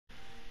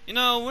You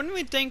know, when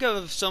we think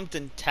of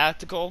something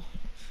tactical,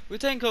 we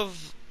think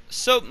of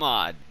Soap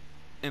Mod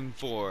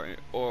M4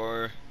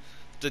 or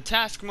the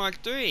Task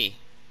Mark 3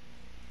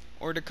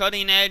 or the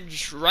cutting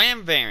edge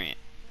RAM variant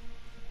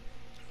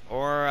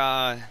or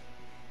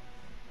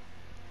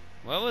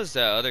what was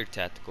the other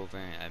tactical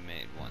variant I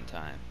made one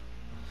time?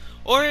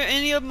 Or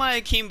any of my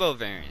Akimbo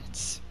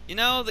variants. You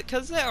know,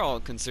 because they're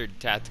all considered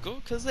tactical,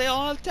 because they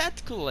all have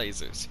tactical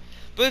lasers.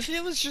 But if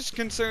it was just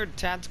considered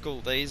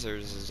tactical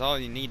lasers is all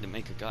you need to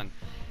make a gun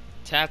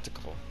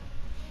tactical,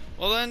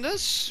 well then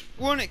this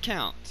wouldn't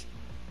count,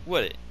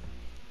 would it?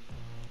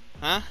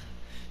 Huh?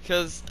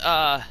 Because,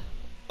 well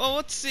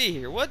let's see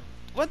here. What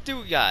do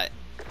we got?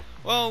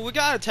 Well, we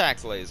got a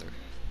tac laser.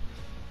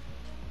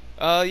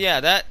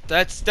 Yeah,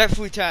 that's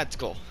definitely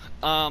tactical.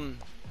 We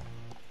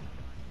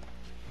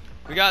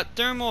got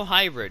thermal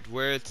hybrid,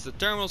 where it's the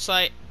thermal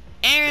sight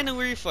and a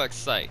reflex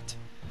sight.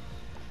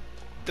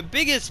 The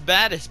biggest,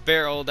 baddest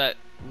barrel that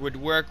would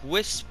work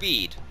with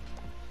speed.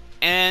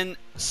 And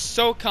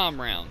SOCOM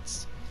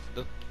rounds.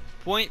 The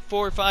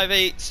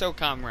 .458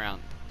 SOCOM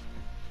round.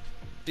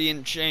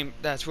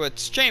 That's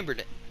what's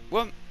chambered in.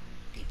 Well,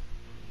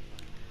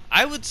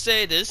 I would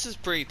say this is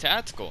pretty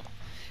tactical.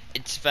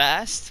 It's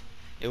fast.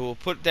 It will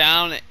put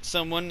down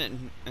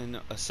someone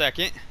in a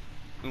second.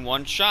 In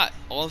one shot.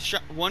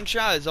 One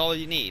shot is all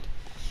you need.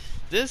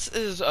 This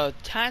is a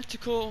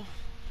tactical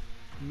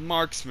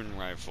marksman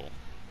rifle.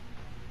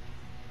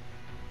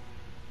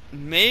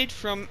 Made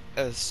from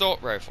an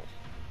assault rifle.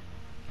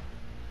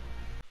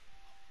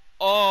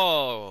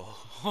 Oh.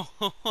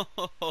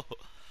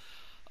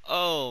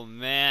 Oh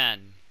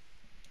man.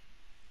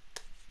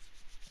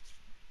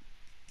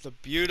 It's a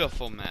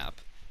beautiful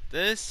map.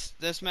 This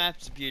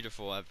map's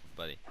beautiful,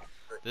 everybody.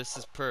 This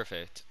is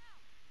perfect.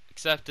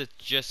 Except it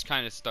just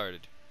kind of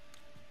started.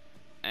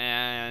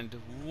 And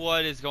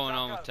what is going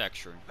on with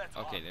texturing?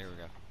 Okay, there we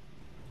go.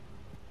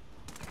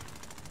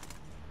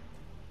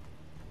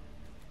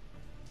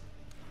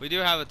 We do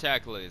have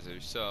attack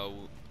lasers,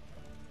 so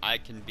I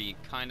can be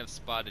kind of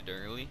spotted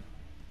early.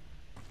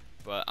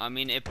 But I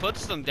mean, it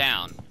puts them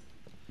down.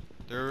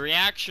 The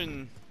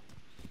reaction.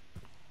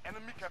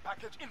 Enemy care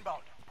package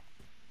inbound.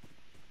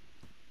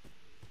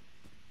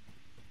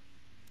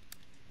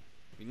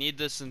 We need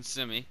this in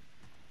semi,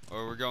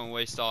 or we're going to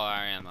waste all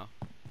our ammo.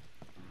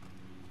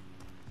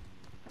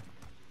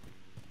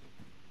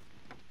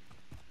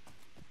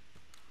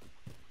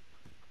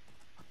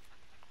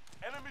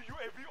 Enemy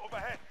UAV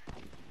overhead.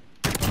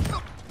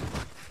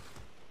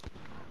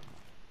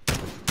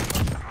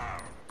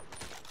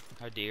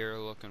 How dear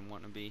looking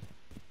wannabe.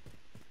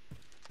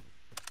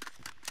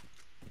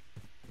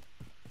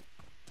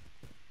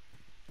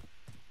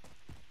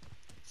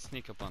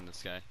 Sneak up on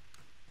this guy.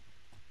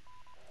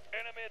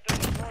 Enemy at the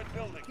destroyed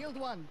building. Killed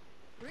one.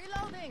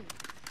 Reloading.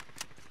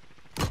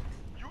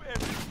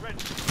 UAV ready.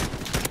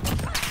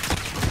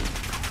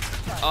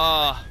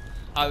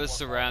 I was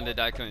surrounded.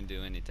 I couldn't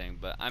do anything,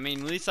 but I mean,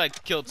 at least I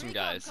killed some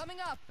Recon guys. coming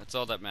up. That's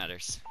all that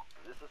matters.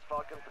 This is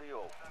Falcon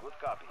 3-0. Good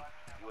copy.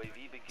 UAV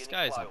beginning This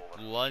guy's a flyover.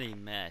 bloody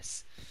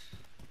mess.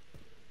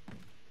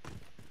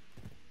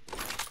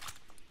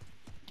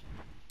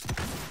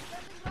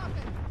 Sending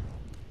rocket.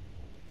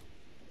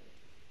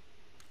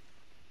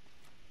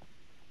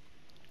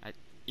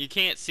 You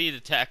can't see the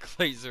tac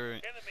laser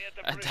Enemy at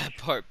the at bridge. that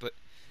part, but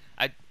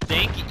I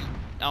think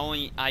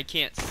only I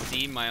can't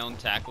see my own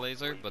tac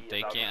laser, but UAV they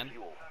is out of can.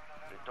 fuel.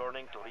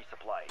 Returning to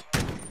resupply.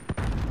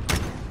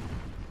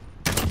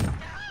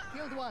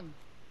 Killed one.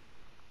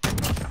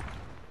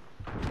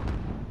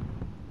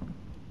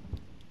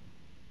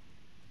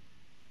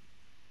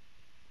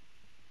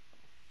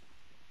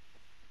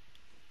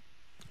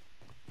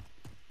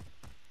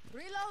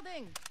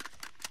 Reloading.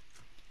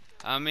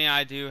 I mean,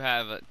 I do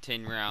have a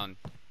 10-round.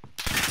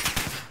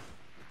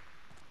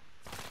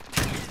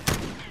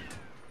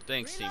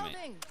 Thanks, teammate.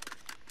 Reloading.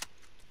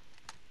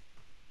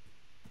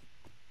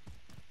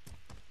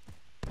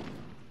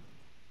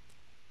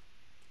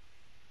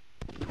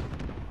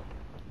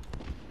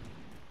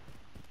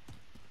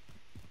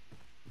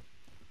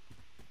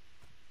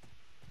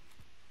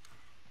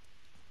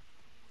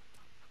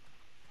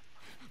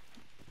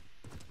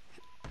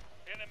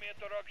 Enemy at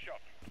the rug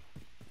shop.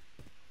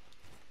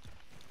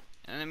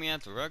 Enemy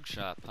at the rug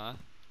shop, huh?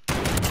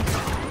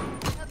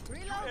 Reloading.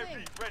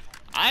 UAV ready.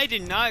 I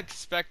did not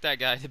expect that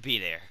guy to be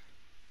there.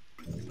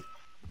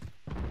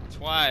 That's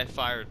why I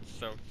fired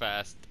so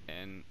fast,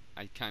 and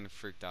I kind of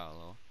freaked out a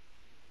little.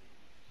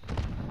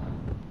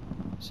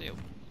 See, is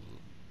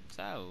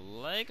that a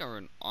leg or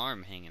an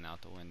arm hanging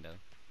out the window?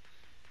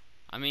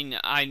 I mean,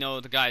 I know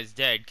the guy's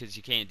dead because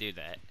you can't do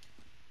that.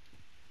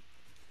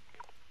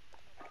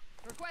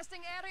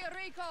 Requesting area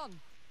recon.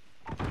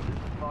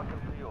 Falcon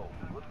 3-0.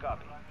 Good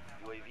copy.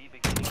 UAV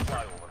beginning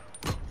flyover.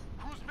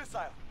 Cruise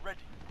missile ready.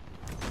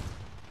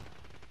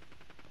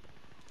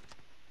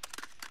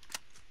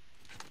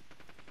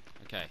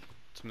 Okay,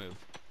 let's move.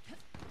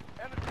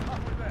 Enemy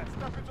halfway there.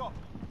 Step it up.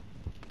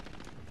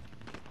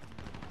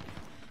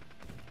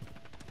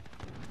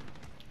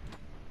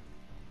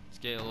 Let's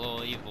get a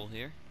little evil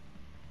here.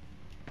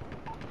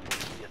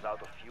 The is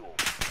out of fuel.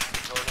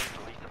 Returning to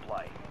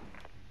resupply.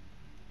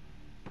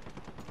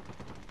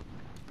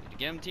 Did you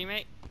get him,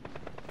 teammate?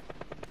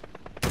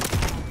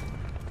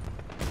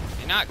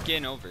 You're not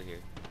getting over here.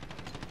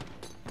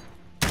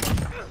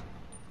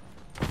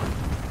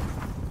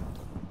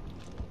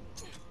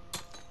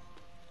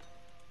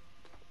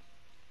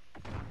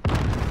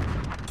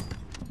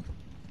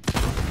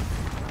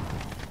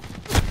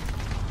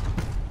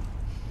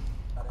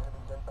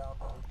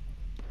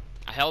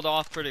 I held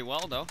off pretty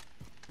well though.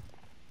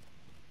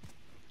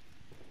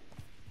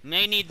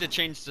 May need to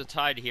change the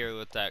tide here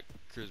with that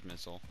cruise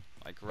missile,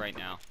 like right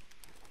now.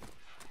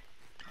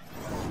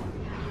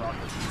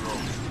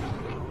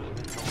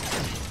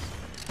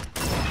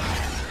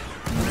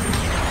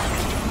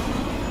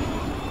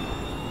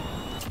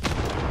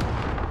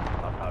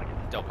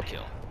 Double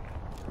kill.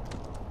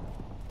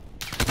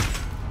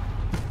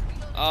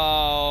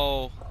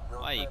 Oh,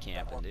 why are you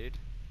camping, dude?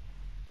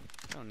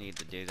 You don't need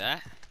to do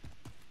that.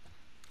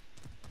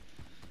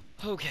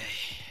 Okay.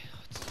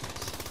 Let's do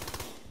this.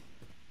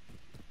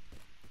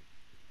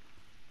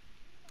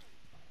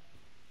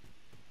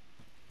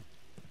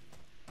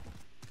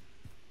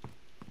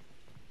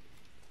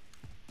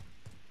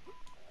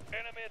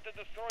 Enemy at the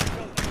destroyed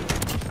building.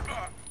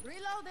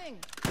 Reloading.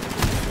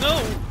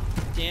 No!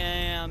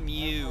 Damn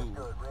you.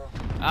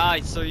 Ah,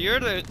 so you're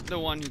the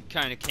one who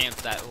kind of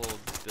camped that whole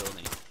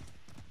building.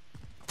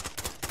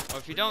 Well,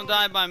 if you don't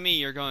die by me,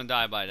 you're going to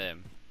die by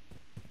them.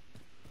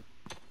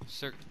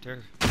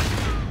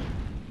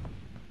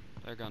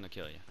 They're going to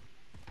kill you.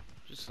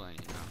 Just letting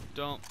you know.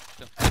 Don't.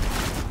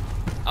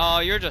 Oh,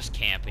 you're just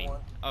camping.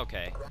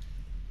 Okay.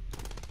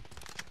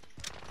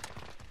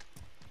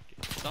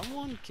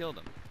 Someone killed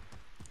him.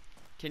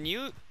 Can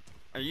you?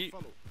 Are you?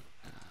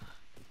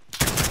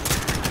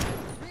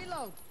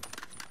 Reload.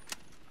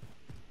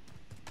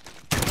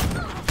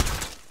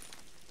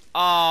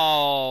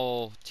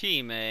 Oh,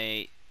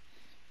 teammate.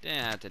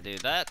 Didn't have to do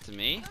that to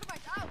me.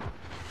 Thermite out.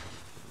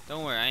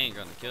 Don't worry, I ain't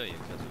gonna kill you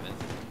because of it.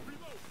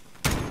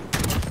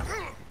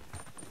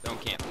 Don't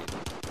camp me.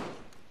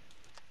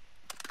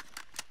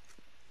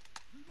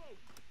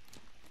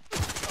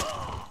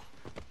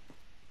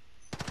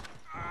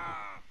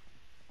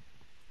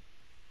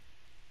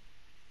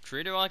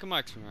 Treat it like a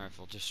marksman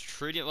rifle. Just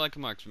treat it like a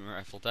marksman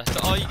rifle. That's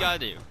all you gotta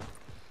do.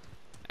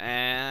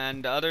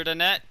 And other than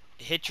that,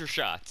 hit your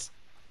shots.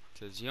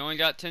 Because you only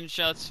got 10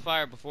 shots to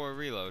fire before a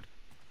reload.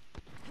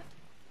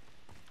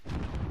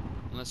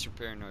 Unless you're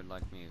paranoid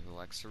like me, who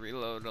likes to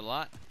reload a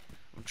lot.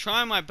 I'm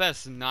trying my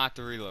best not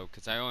to reload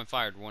because I only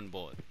fired one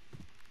bullet.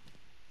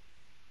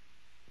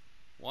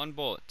 One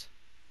bullet.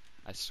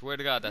 I swear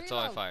to God, that's all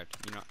I fired.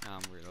 You know, now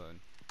I'm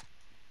reloading.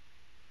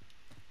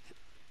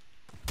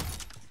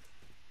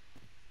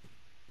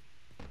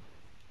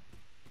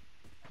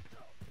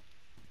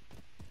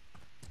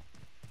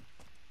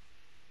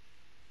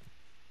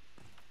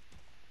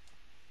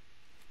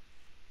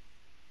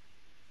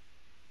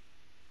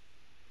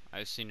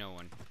 I see no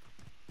one.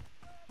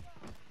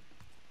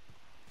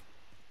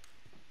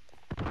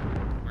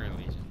 Where are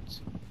legions?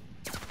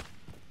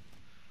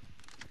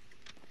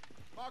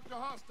 Mark the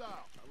hostile.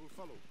 I will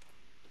follow.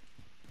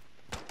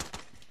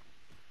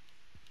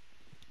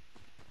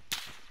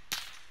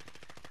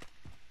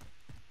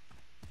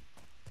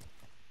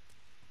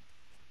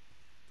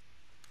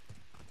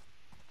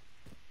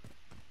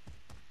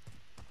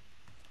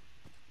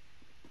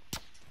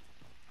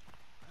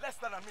 Less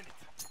than a minute.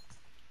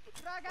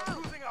 Frag We're out.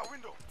 losing our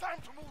window.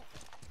 Time to move.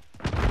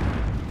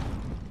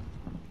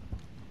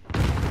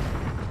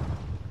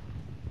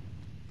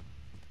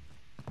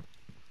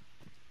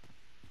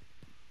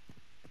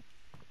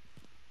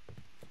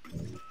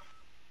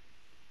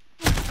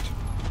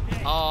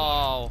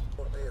 Oh,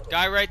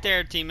 guy right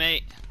there,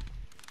 teammate.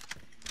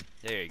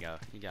 There you go.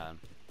 You got him.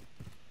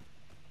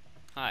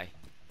 Hi.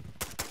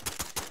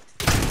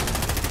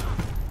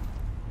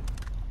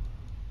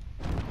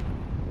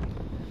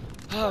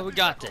 Oh, we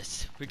got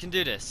this. We can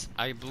do this.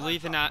 I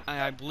believe in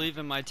I believe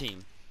in my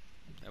team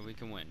that we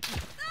can win.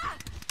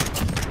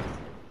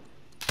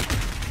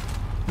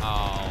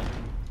 Oh,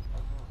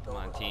 come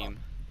on, team.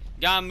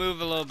 Gotta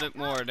move a little bit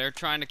more. They're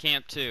trying to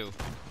camp too.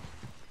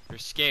 They're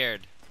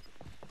scared.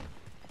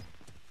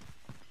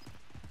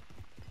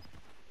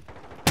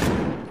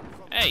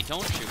 Hey,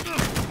 don't shoot me.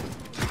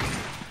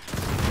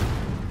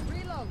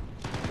 Reload.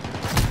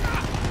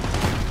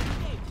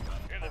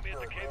 Enemy at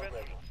the cave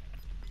entrance.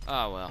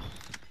 Oh well.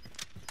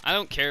 I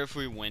don't care if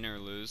we win or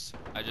lose.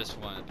 I just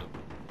wanted to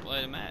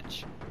play the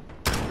match.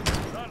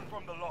 Run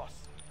from the loss.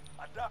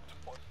 Adapt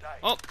or die.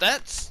 Oh,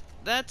 that's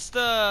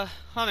the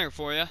hunter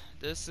for you.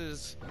 This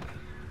is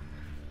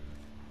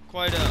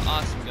quite an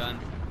awesome gun.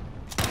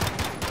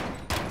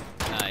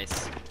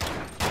 Nice.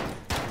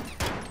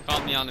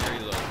 Caught me on the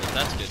reload, but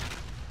that's good.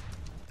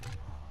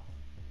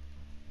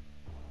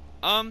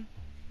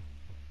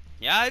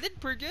 Yeah, I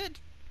did pretty good.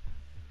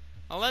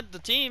 I led the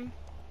team.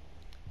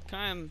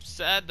 Kind of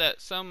sad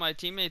that some of my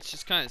teammates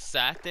just kind of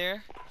sat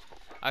there.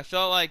 I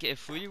felt like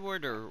if we were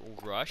to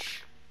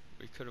rush,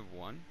 we could have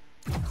won.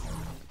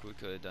 We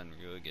could have done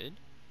really good,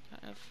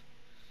 kind of.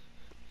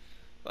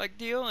 like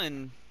deal,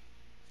 and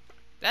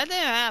that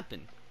didn't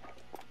happen.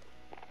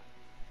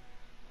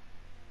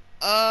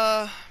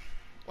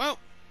 Well,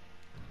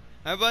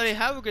 everybody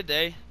have a good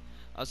day.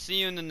 I'll see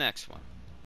you in the next one.